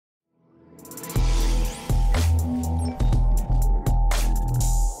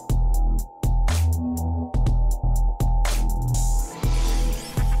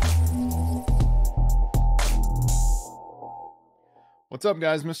What's up,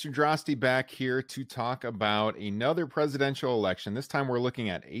 guys? Mr. Drosty back here to talk about another presidential election. This time we're looking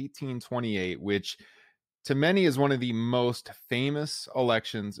at 1828, which to many is one of the most famous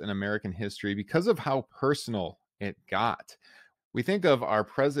elections in American history because of how personal it got. We think of our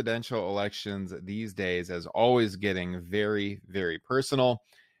presidential elections these days as always getting very, very personal.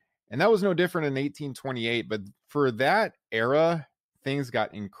 And that was no different in 1828. But for that era, things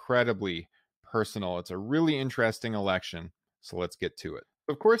got incredibly personal. It's a really interesting election. So let's get to it.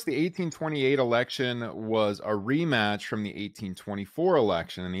 Of course, the 1828 election was a rematch from the 1824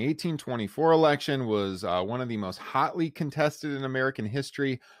 election. And the 1824 election was one of the most hotly contested in American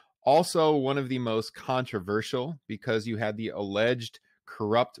history. Also, one of the most controversial because you had the alleged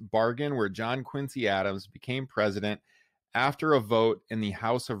corrupt bargain where John Quincy Adams became president after a vote in the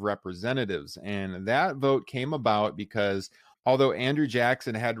House of Representatives. And that vote came about because although Andrew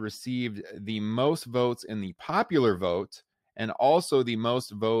Jackson had received the most votes in the popular vote and also the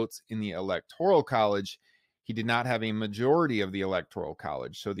most votes in the Electoral College, he did not have a majority of the Electoral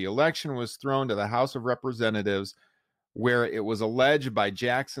College. So the election was thrown to the House of Representatives, where it was alleged by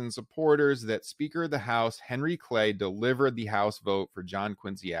Jackson supporters that Speaker of the House, Henry Clay, delivered the House vote for John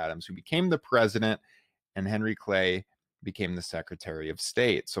Quincy Adams, who became the president, and Henry Clay became the Secretary of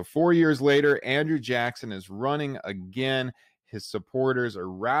State. So 4 years later, Andrew Jackson is running again. His supporters are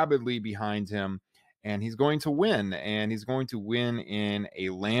rabidly behind him, and he's going to win, and he's going to win in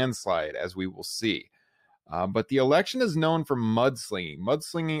a landslide, as we will see. But the election is known for mudslinging.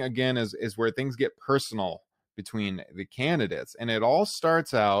 Mudslinging, again, is where things get personal between the candidates. And it all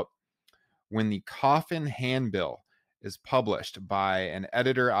starts out when the Coffin Handbill is published by an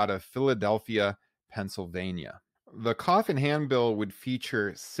editor out of Philadelphia, Pennsylvania. The Coffin Handbill would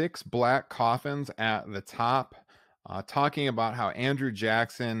feature 6 black coffins at the top, talking about how Andrew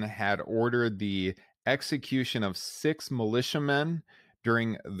Jackson had ordered the execution of 6 militiamen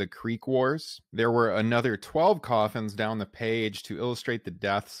during the Creek Wars. There were another 12 coffins down the page to illustrate the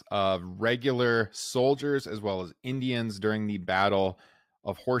deaths of regular soldiers as well as Indians during the Battle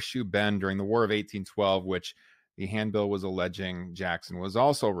of Horseshoe Bend during the War of 1812, which the handbill was alleging Jackson was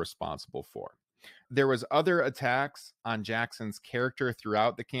also responsible for. There was other attacks on Jackson's character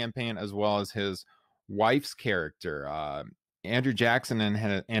throughout the campaign, as well as his wife's character. Andrew Jackson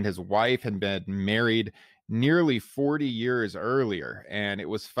and his wife had been married nearly 40 years earlier, and it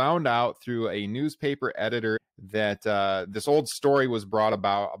was found out through a newspaper editor that this old story was brought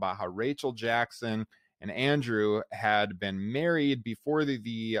about how Rachel Jackson and Andrew had been married before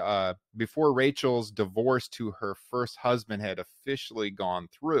before Rachel's divorce to her first husband had officially gone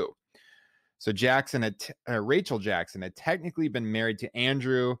through. So Rachel Jackson had technically been married to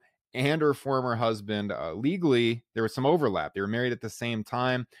Andrew and her former husband. Legally, there was some overlap. They were married at the same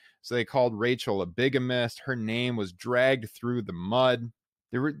time. So they called Rachel a bigamist. Her name was dragged through the mud.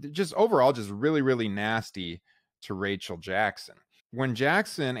 They were just overall just really, really nasty to Rachel Jackson. When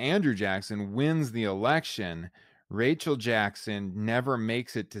Andrew Jackson wins the election, Rachel Jackson never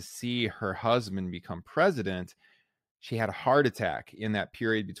makes it to see her husband become president. She had a heart attack in that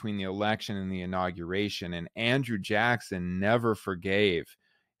period between the election and the inauguration, and Andrew Jackson never forgave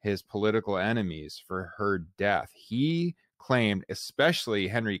his political enemies for her death. He claimed, especially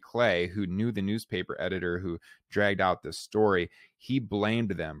Henry Clay, who knew the newspaper editor who dragged out this story, he blamed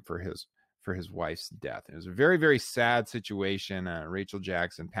them for his wife's death. It was a very, very sad situation. Rachel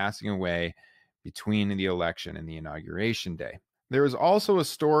Jackson passing away between the election and the inauguration day. There was also a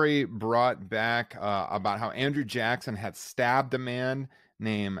story brought back about how Andrew Jackson had stabbed a man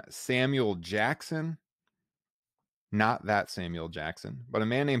named Samuel Jackson. Not that Samuel Jackson, but a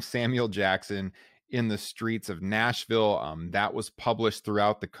man named Samuel Jackson in the streets of Nashville. That was published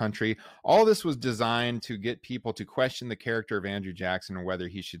throughout the country. All this was designed to get people to question the character of Andrew Jackson and whether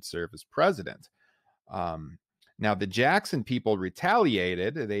he should serve as president. Now, the Jackson people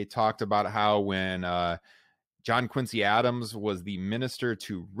retaliated. They talked about how when John Quincy Adams was the minister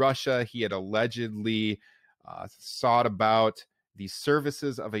to Russia, he had allegedly sought about the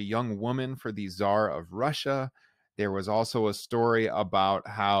services of a young woman for the Tsar of Russia. There was also a story about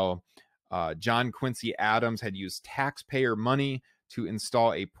how John Quincy Adams had used taxpayer money to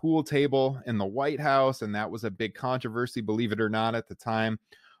install a pool table in the White House, and that was a big controversy, believe it or not, at the time.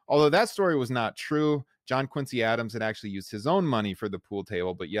 Although that story was not true, John Quincy Adams had actually used his own money for the pool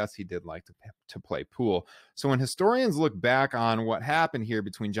table, but yes, he did like to play pool. So when historians look back on what happened here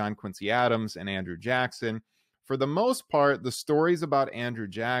between John Quincy Adams and Andrew Jackson, for the most part, the stories about Andrew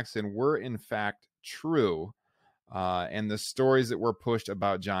Jackson were in fact true. And the stories that were pushed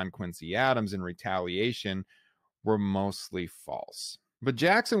about John Quincy Adams in retaliation were mostly false. But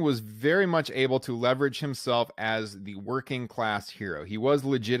Jackson was very much able to leverage himself as the working class hero. He was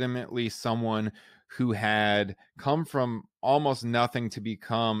legitimately someone who had come from almost nothing to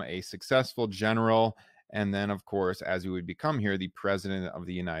become a successful general. And then, of course, as he would become here, the president of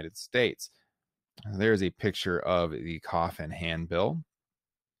the United States. There's a picture of the Coffin handbill.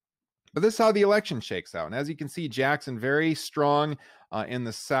 But this is how the election shakes out. And as you can see, Jackson very strong in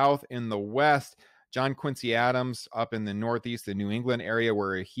the South. In the West, John Quincy Adams up in the Northeast, the New England area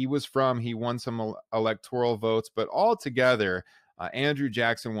where he was from, he won some electoral votes. But altogether, Andrew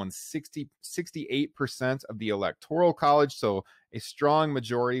Jackson won 68% of the Electoral College, so a strong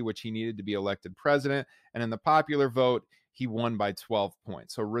majority, which he needed to be elected president. And in the popular vote, he won by 12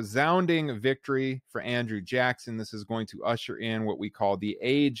 points. So resounding victory for Andrew Jackson. This is going to usher in what we call the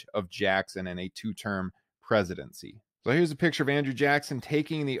age of Jackson and a two-term presidency. So here's a picture of Andrew Jackson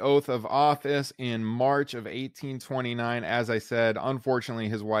taking the oath of office in March of 1829. As I said, unfortunately,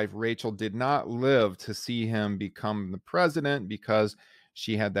 his wife Rachel did not live to see him become the president because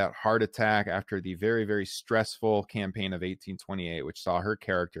she had that heart attack after the very, very stressful campaign of 1828, which saw her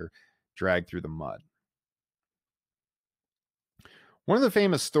character dragged through the mud. One of the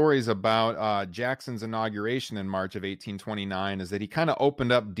famous stories about Jackson's inauguration in March of 1829 is that he kind of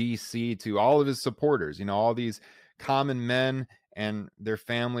opened up D.C. to all of his supporters. You know, all these common men and their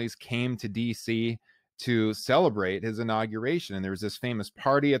families came to D.C. to celebrate his inauguration. And there was this famous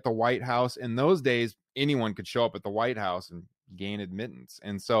party at the White House. In those days, anyone could show up at the White House and gain admittance.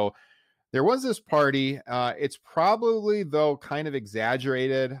 And so there was this party. It's probably, though, kind of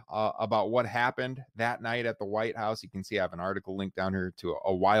exaggerated about what happened that night at the White House. You can see I have an article linked down here to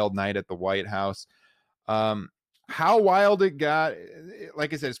a wild night at the White House. How wild it got,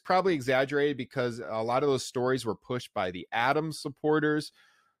 like I said, it's probably exaggerated because a lot of those stories were pushed by the Adams supporters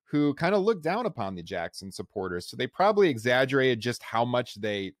who kind of looked down upon the Jackson supporters. So they probably exaggerated just how much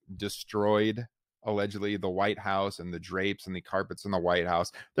they destroyed, allegedly, the White House and the drapes and the carpets in the White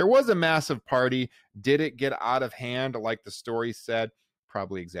House. There was a massive party. Did it get out of hand like the story said?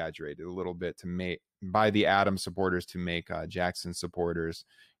 Probably exaggerated a little bit by the Adams supporters to make Jackson supporters,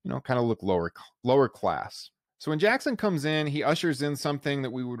 kind of look lower class. So when Jackson comes in, he ushers in something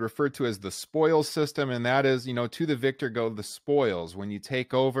that we would refer to as the spoils system, and that is, to the victor go the spoils. When you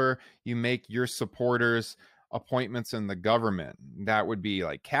take over, you make your supporters appointments in the government. That would be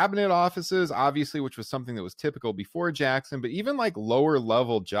like cabinet offices, obviously, which was something that was typical before Jackson, but even like lower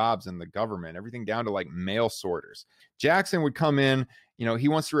level jobs in the government, everything down to like mail sorters. Jackson would come in, he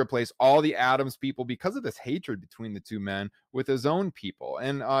wants to replace all the Adams people because of this hatred between the two men with his own people.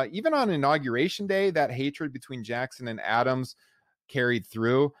 And even on Inauguration Day, that hatred between Jackson and Adams carried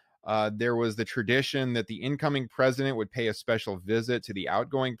through. There was the tradition that the incoming president would pay a special visit to the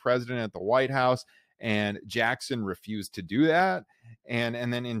outgoing president at the White House, and Jackson refused to do that.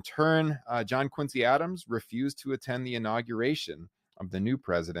 And then in turn, John Quincy Adams refused to attend the inauguration of the new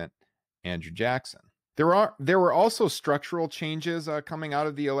president, Andrew Jackson. There were also structural changes coming out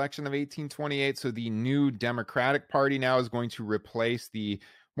of the election of 1828. So the new Democratic Party now is going to replace the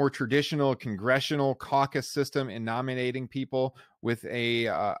more traditional congressional caucus system in nominating people with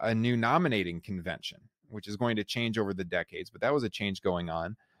a new nominating convention, which is going to change over the decades. But that was a change going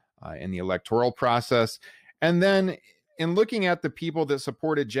on in the electoral process. And then in looking at the people that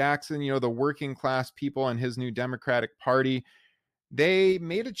supported Jackson, the working class people and his new Democratic Party, they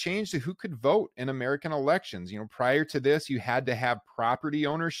made a change to who could vote in American elections. Prior to this, you had to have property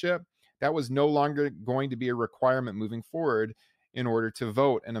ownership. That was no longer going to be a requirement moving forward in order to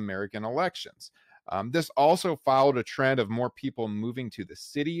vote in American elections. This also followed a trend of more people moving to the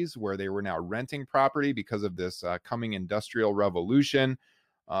cities where they were now renting property because of this coming industrial revolution.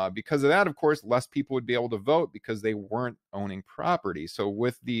 Because of that, of course, less people would be able to vote because they weren't owning property. So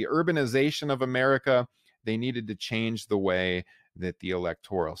with the urbanization of America, they needed to change the way that the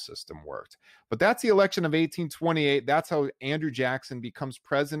electoral system worked. But that's the election of 1828. That's how Andrew Jackson becomes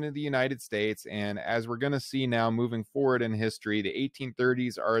president of the United States. And as we're going to see now moving forward in history, the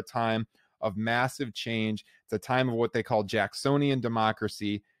 1830s are a time of massive change. It's a time of what they call Jacksonian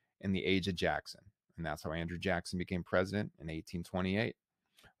democracy in the age of Jackson. And that's how Andrew Jackson became president in 1828.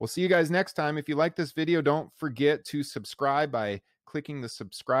 We'll see you guys next time. If you like this video, don't forget to subscribe by clicking the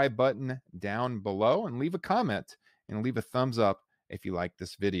subscribe button down below, and leave a comment and leave a thumbs up if you like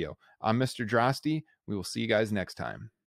this video. I'm Mr. Drosty. We will see you guys next time.